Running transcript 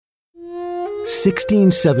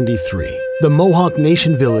1673, the Mohawk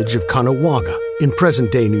Nation village of Caughnawaga in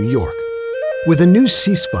present-day New York. With a new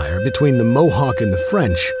ceasefire between the Mohawk and the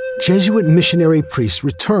French, Jesuit missionary priests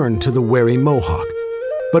returned to the wary Mohawk.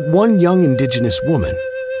 But one young indigenous woman,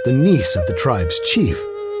 the niece of the tribe's chief,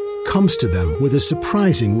 comes to them with a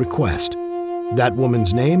surprising request. That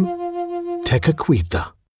woman's name?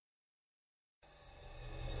 Tekakwitha.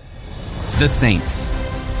 The Saints.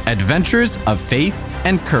 Adventures of Faith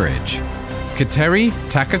and Courage. Kateri,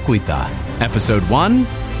 Tekakwitha. Episode 1,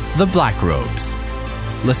 The Black Robes.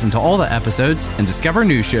 Listen to all the episodes and discover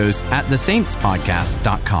new shows at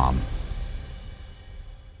thesaintspodcast.com.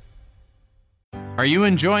 Are you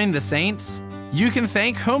enjoying The Saints? You can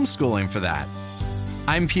thank homeschooling for that.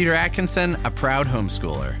 I'm Peter Atkinson, a proud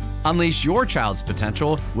homeschooler. Unleash your child's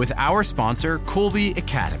potential with our sponsor, Colby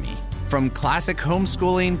Academy. From classic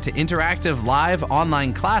homeschooling to interactive live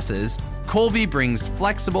online classes, Colby brings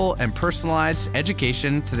flexible and personalized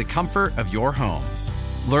education to the comfort of your home.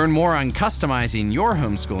 Learn more on customizing your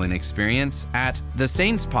homeschooling experience at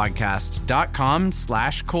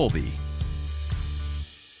thesaintspodcast.com/Colby.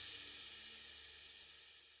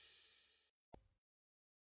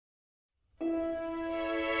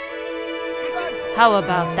 How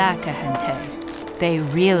about that, Kahente? They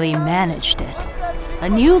really managed it. A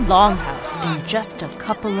new longhouse in just a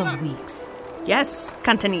couple of weeks. Yes,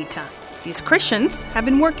 Cantanita. These Christians have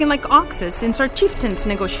been working like oxes since our chieftains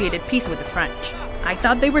negotiated peace with the French. I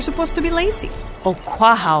thought they were supposed to be lazy.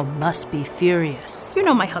 Okwahao must be furious. You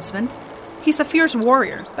know my husband. He's a fierce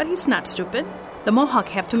warrior, but he's not stupid. The Mohawk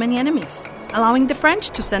have too many enemies. Allowing the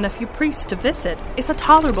French to send a few priests to visit is a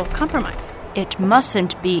tolerable compromise. It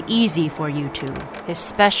mustn't be easy for you two,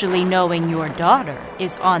 especially knowing your daughter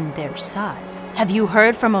is on their side. Have you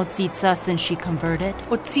heard from Otsitsa since she converted?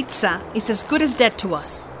 Otsitsa is as good as dead to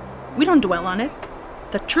us. We don't dwell on it.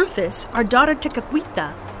 The truth is, our daughter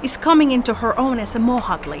Tekakwitha is coming into her own as a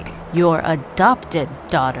Mohawk lady. Your adopted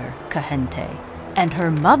daughter, Kahente, and her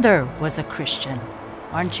mother was a Christian.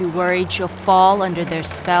 Aren't you worried she'll fall under their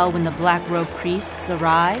spell when the Black Robe priests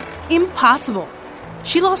arrive? Impossible.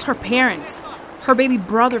 She lost her parents, her baby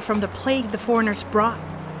brother from the plague the foreigners brought,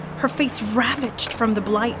 her face ravaged from the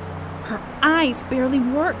blight. Her eyes barely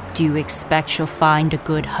work. Do you expect she'll find a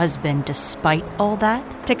good husband despite all that?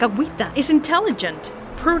 Tekakwitha is intelligent,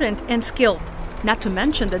 prudent, and skilled, not to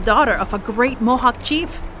mention the daughter of a great Mohawk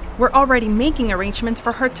chief. We're already making arrangements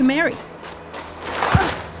for her to marry.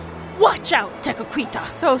 Watch out, Tekakwitha!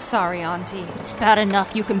 So sorry, Auntie. It's bad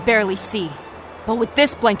enough you can barely see. But with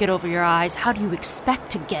this blanket over your eyes, how do you expect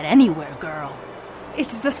to get anywhere, girl?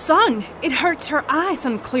 It's the sun. It hurts her eyes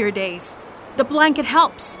on clear days. The blanket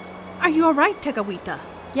helps. Are you all right, Tekakwitha?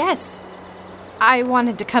 Yes. I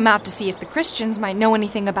wanted to come out to see if the Christians might know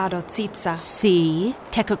anything about Otsitsa. See?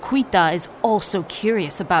 Tekakwitha is also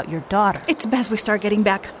curious about your daughter. It's best we start getting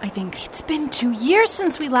back, I think. It's been 2 years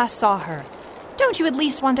since we last saw her. Don't you at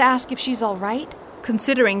least want to ask if she's all right?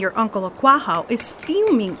 Considering your uncle Okwahao is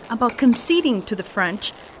fuming about conceding to the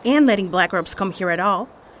French and letting Black Robes come here at all,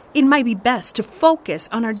 it might be best to focus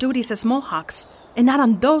on our duties as Mohawks and not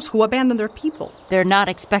on those who abandon their people. They're not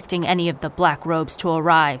expecting any of the Black Robes to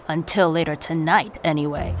arrive until later tonight,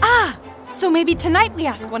 anyway. Ah! So maybe tonight we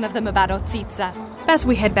ask one of them about Otsitsa. Best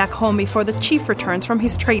we head back home before the chief returns from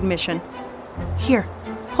his trade mission. Here,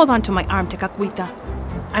 hold on to my arm, Tekakwitha.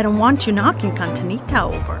 I don't want you knocking Cantanita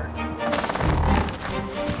over.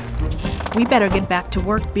 We better get back to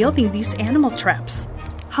work building these animal traps.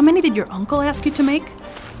 How many did your uncle ask you to make?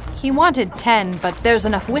 He wanted 10, but there's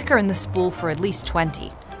enough wicker in the spool for at least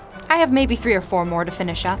 20. I have maybe 3 or 4 more to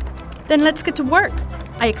finish up. Then let's get to work.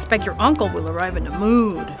 I expect your uncle will arrive in a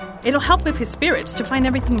mood. It'll help lift his spirits to find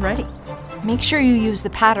everything ready. Make sure you use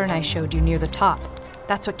the pattern I showed you near the top.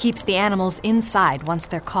 That's what keeps the animals inside once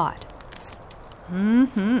they're caught.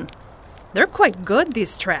 They're quite good,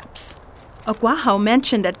 these traps. Okwahao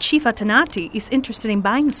mentioned that Chief Atanati is interested in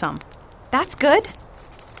buying some. That's good.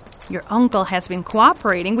 Your uncle has been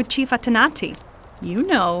cooperating with Chief Atanati. You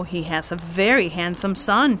know he has a very handsome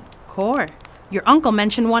son, Kor. Your uncle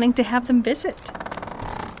mentioned wanting to have them visit.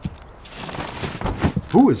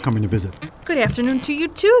 Who is coming to visit? Good afternoon to you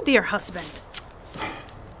too, dear husband.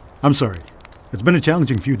 I'm sorry. It's been a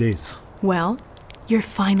challenging few days. Well, you're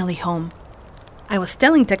finally home. I was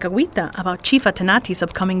telling Tekakwitha about Chief Atanati's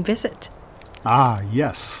upcoming visit. Ah,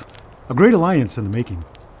 yes. A great alliance in the making.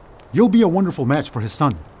 You'll be a wonderful match for his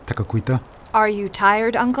son, Tekakwitha. Are you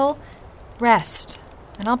tired, Uncle? Rest,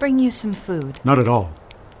 and I'll bring you some food. Not at all.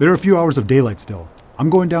 There are a few hours of daylight still. I'm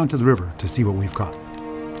going down to the river to see what we've caught.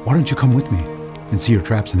 Why don't you come with me and see your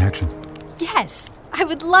traps in action? Yes, I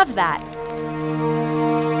would love that.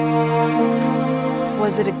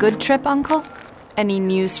 Was it a good trip, Uncle? Any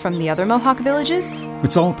news from the other Mohawk villages?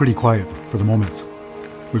 It's all pretty quiet for the moment.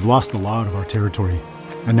 We've lost a lot of our territory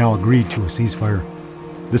and now agreed to a ceasefire.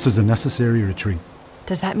 This is a necessary retreat.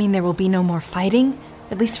 Does that mean there will be no more fighting,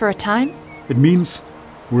 at least for a time? It means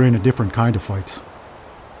we're in a different kind of fight.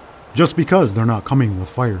 Just because they're not coming with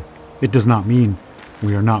fire, it does not mean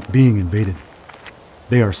we are not being invaded.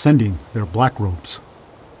 They are sending their black robes,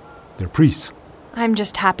 their priests. I'm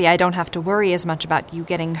just happy I don't have to worry as much about you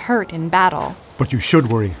getting hurt in battle. But you should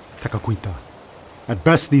worry, Tekakwitha. At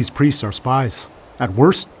best, these priests are spies. At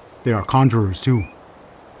worst, they are conjurers too.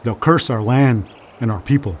 They'll curse our land and our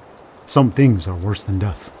people. Some things are worse than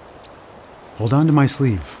death. Hold on to my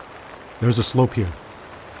sleeve. There's a slope here.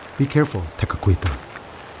 Be careful, Tekakwitha.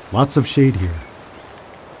 Lots of shade here.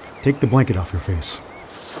 Take the blanket off your face.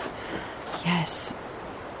 Yes.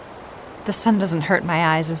 The sun doesn't hurt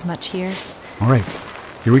my eyes as much here. All right,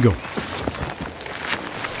 here we go.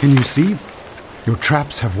 Can you see? Your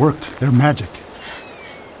traps have worked. They're magic.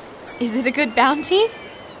 Is it a good bounty?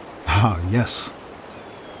 Ah, yes.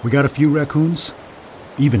 We got a few raccoons,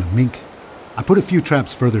 even a mink. I put a few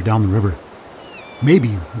traps further down the river.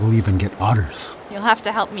 Maybe we'll even get otters. You'll have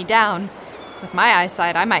to help me down. With my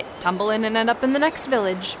eyesight, I might tumble in and end up in the next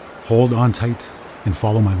village. Hold on tight and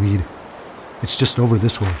follow my lead. It's just over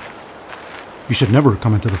this way. You should never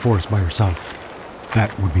come into the forest by yourself.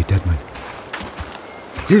 That would be deadly.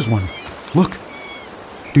 Here's one. Look.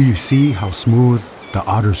 Do you see how smooth the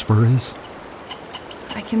otter's fur is?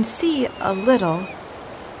 I can see a little.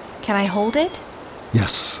 Can I hold it?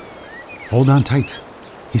 Yes. Hold on tight.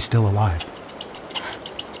 He's still alive.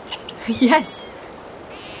 Yes.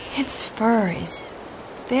 Its fur is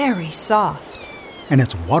very soft. And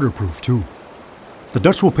it's waterproof, too. The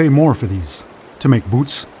Dutch will pay more for these, to make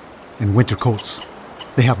boots and winter coats.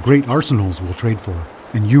 They have great arsenals we'll trade for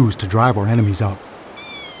and use to drive our enemies out.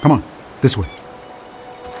 Come on, this way.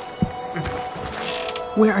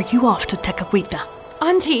 Where are you off to, Tekakwitha?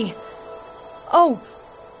 Auntie! Oh,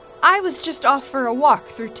 I was just off for a walk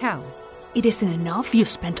through town. It isn't enough? You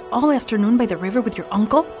spent all afternoon by the river with your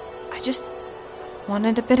uncle? I just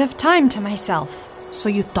wanted a bit of time to myself. So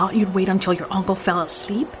you thought you'd wait until your uncle fell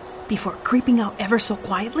asleep before creeping out ever so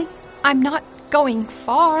quietly? I'm not going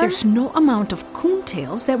far. There's no amount of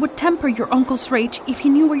coontails that would temper your uncle's rage if he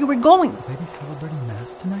knew where you were going. Will they be celebrating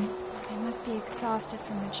Mass tonight? They must be exhausted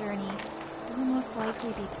from the journey. It will most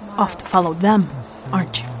likely be tomorrow. Off to follow them,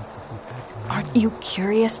 aren't you? Aren't you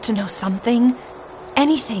curious to know something?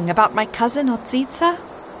 Anything about my cousin Otsitsa?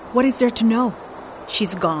 What is there to know?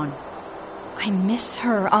 She's gone. I miss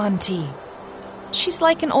her, Auntie. She's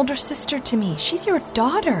like an older sister to me. She's your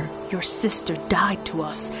daughter. Your sister died to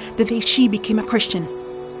us the day she became a Christian.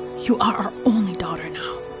 You are our only daughter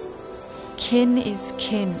now. Kin is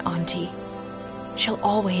kin, Auntie. She'll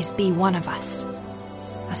always be one of us.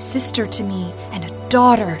 A sister to me and a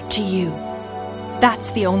daughter to you.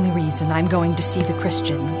 That's the only reason I'm going to see the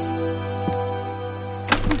Christians.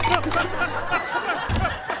 Isn't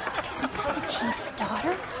that the chief's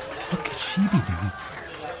daughter? What could she be doing?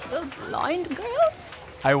 The blind girl?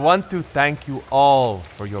 I want to thank you all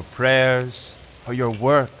for your prayers, for your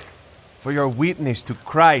work, for your witness to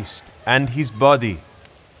Christ and His body,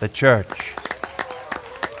 the Church.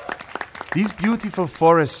 These beautiful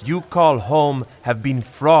forests you call home have been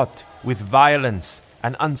fraught with violence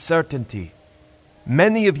and uncertainty.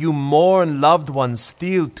 Many of you mourn loved ones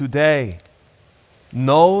still today.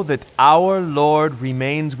 Know that our Lord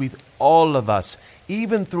remains with all of us,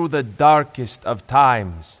 even through the darkest of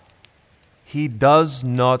times. He does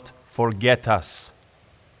not forget us.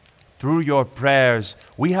 Through your prayers,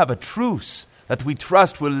 we have a truce that we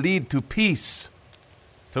trust will lead to peace.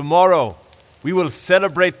 Tomorrow, we will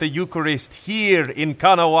celebrate the Eucharist here in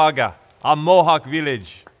Caughnawaga, a Mohawk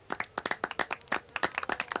village.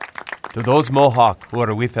 To those Mohawk who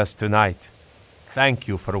are with us tonight, thank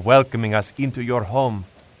you for welcoming us into your home.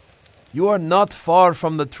 You are not far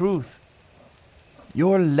from the truth.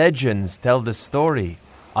 Your legends tell the story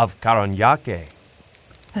of Karonyake.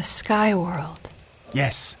 The sky world.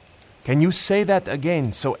 Yes. Can you say that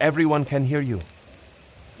again so everyone can hear you?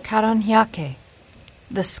 Karonyake.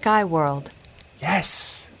 The sky world.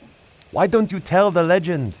 Yes. Why don't you tell the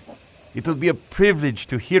legend? It will be a privilege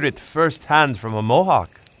to hear it firsthand from a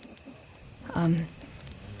Mohawk.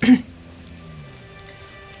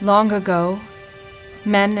 Long ago,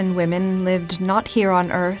 men and women lived not here on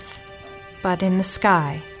earth, but in the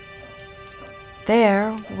sky.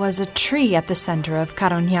 There was a tree at the center of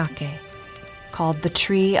Karonyake, called the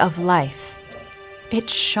Tree of Life. It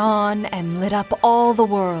shone and lit up all the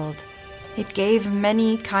world. It gave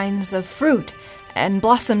many kinds of fruit and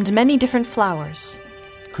blossomed many different flowers.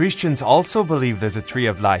 Christians also believe there's a tree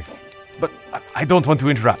of life. But I don't want to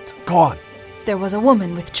interrupt. Go on. There was a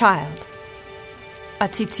woman with child.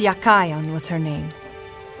 Atitsiakayan was her name.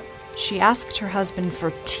 She asked her husband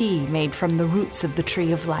for tea made from the roots of the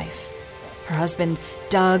tree of life. Her husband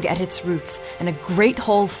dug at its roots, and a great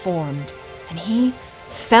hole formed, and he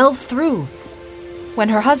fell through. When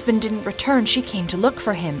her husband didn't return, she came to look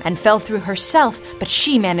for him and fell through herself, but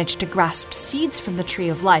she managed to grasp seeds from the tree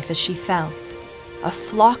of life as she fell. A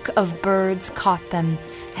flock of birds caught them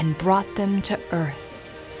and brought them to earth.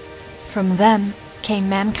 From them came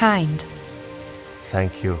mankind.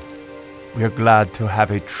 Thank you. We are glad to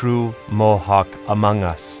have a true Mohawk among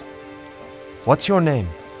us. What's your name?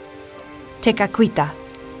 Tekakwitha.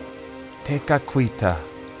 Tekakwitha.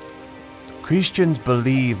 Christians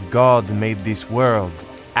believe God made this world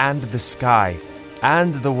and the sky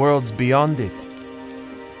and the worlds beyond it.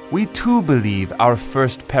 We too believe our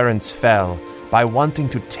first parents fell by wanting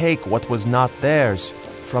to take what was not theirs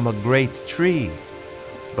from a great tree.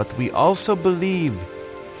 But we also believe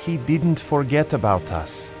He didn't forget about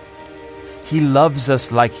us. He loves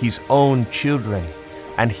us like His own children,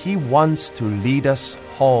 and He wants to lead us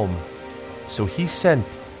home. So He sent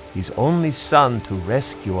His only Son to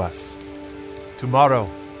rescue us. Tomorrow,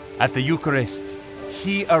 at the Eucharist,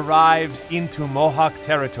 He arrives into Mohawk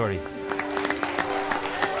territory.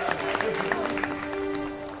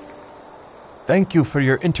 Thank you for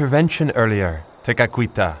your intervention earlier,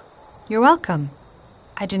 Tekakwitha. You're welcome.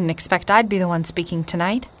 I didn't expect I'd be the one speaking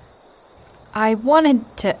tonight. I wanted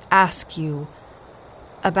to ask you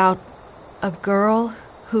about a girl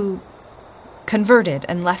who converted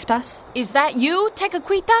and left us. Is that you,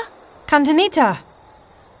 Tekakwitha? Kantanita!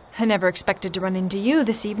 I never expected to run into you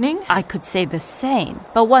this evening. I could say the same,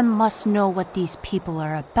 but one must know what these people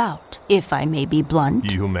are about, if I may be blunt.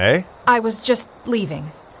 You may. I was just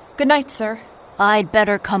leaving. Good night, sir. I'd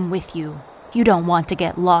better come with you. You don't want to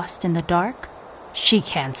get lost in the dark? She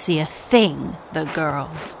can't see a thing, the girl.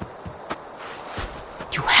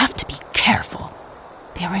 You have to be careful.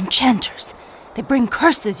 They're enchanters. They bring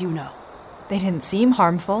curses, you know. They didn't seem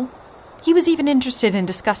harmful. He was even interested in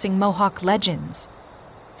discussing Mohawk legends.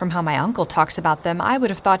 From how my uncle talks about them, I would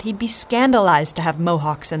have thought he'd be scandalized to have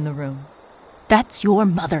Mohawks in the room. That's your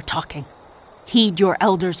mother talking. Heed your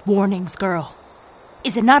elders' warnings, girl.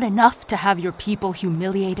 Is it not enough to have your people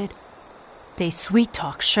humiliated? They sweet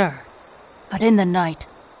talk, sure. But in the night,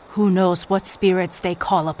 who knows what spirits they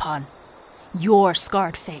call upon? Your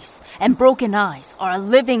scarred face and broken eyes are a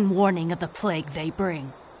living warning of the plague they bring.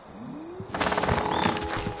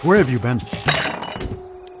 Where have you been?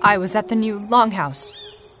 I was at the new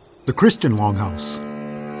longhouse. The Christian longhouse.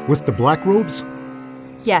 With the black robes?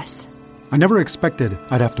 Yes. I never expected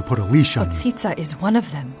I'd have to put a leash on you. Otsitsa is one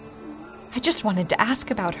of them. I just wanted to ask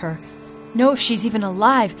about her. Know if she's even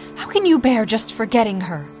alive. How can you bear just forgetting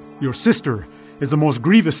her? Your sister is the most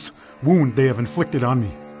grievous wound they have inflicted on me.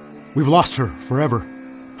 We've lost her forever.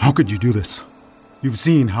 How could you do this? You've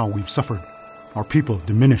seen how we've suffered. Our people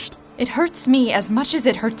diminished. It hurts me as much as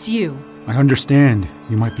it hurts you. I understand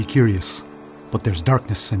you might be curious, but there's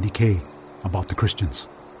darkness and decay about the Christians.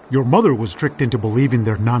 Your mother was tricked into believing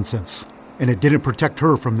their nonsense, and it didn't protect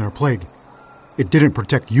her from their plague. It didn't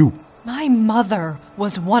protect you. My mother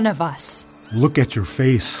was one of us. Look at your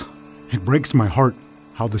face. It breaks my heart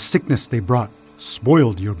how the sickness they brought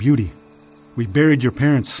spoiled your beauty. We buried your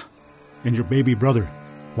parents and your baby brother.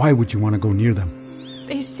 Why would you want to go near them?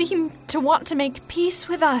 They seem to want to make peace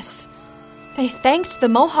with us. They thanked the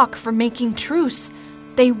Mohawk for making truce.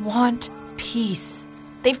 They want peace.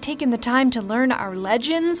 They've taken the time to learn our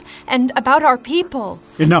legends and about our people.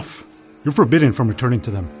 Enough. You're forbidden from returning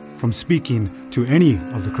to them, from speaking to any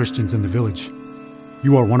of the Christians in the village.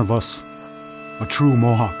 You are one of us, a true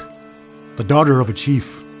Mohawk, the daughter of a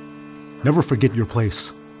chief. Never forget your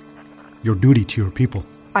place, your duty to your people.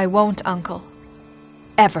 I won't, Uncle.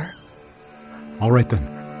 Ever. All right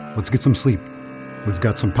then, let's get some sleep. We've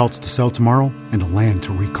got some pelts to sell tomorrow and a land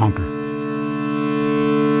to reconquer.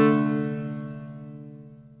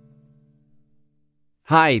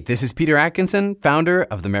 Hi, this is Peter Atkinson, founder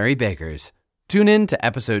of the Merry Bakers. Tune in to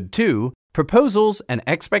episode 2, Proposals and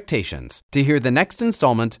Expectations, to hear the next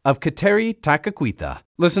installment of Kateri Tekakwitha.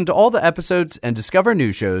 Listen to all the episodes and discover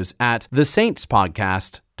new shows at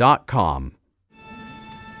thesaintspodcast.com.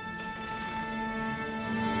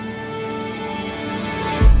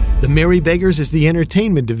 The Merry Beggars is the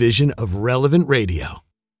entertainment division of Relevant Radio.